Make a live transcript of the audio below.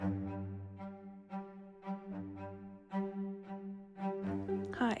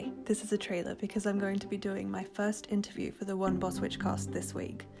Hi, this is a trailer because I'm going to be doing my first interview for the One Boss Witchcast this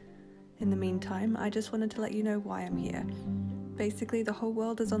week. In the meantime, I just wanted to let you know why I'm here. Basically, the whole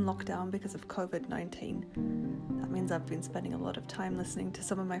world is on lockdown because of COVID-19. That means I've been spending a lot of time listening to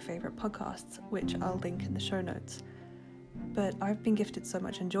some of my favourite podcasts, which I'll link in the show notes. But I've been gifted so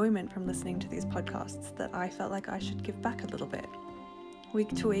much enjoyment from listening to these podcasts that I felt like I should give back a little bit. Week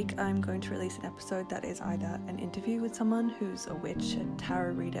to week, I'm going to release an episode that is either an interview with someone who's a witch, a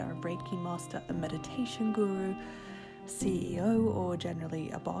tarot reader, a Reiki master, a meditation guru, CEO, or generally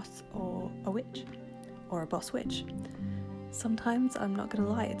a boss, or a witch, or a boss witch. Sometimes, I'm not going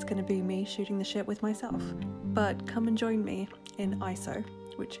to lie, it's going to be me shooting the shit with myself. But come and join me in ISO,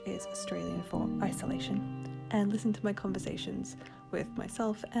 which is Australian for isolation, and listen to my conversations with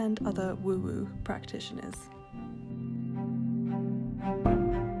myself and other woo-woo practitioners.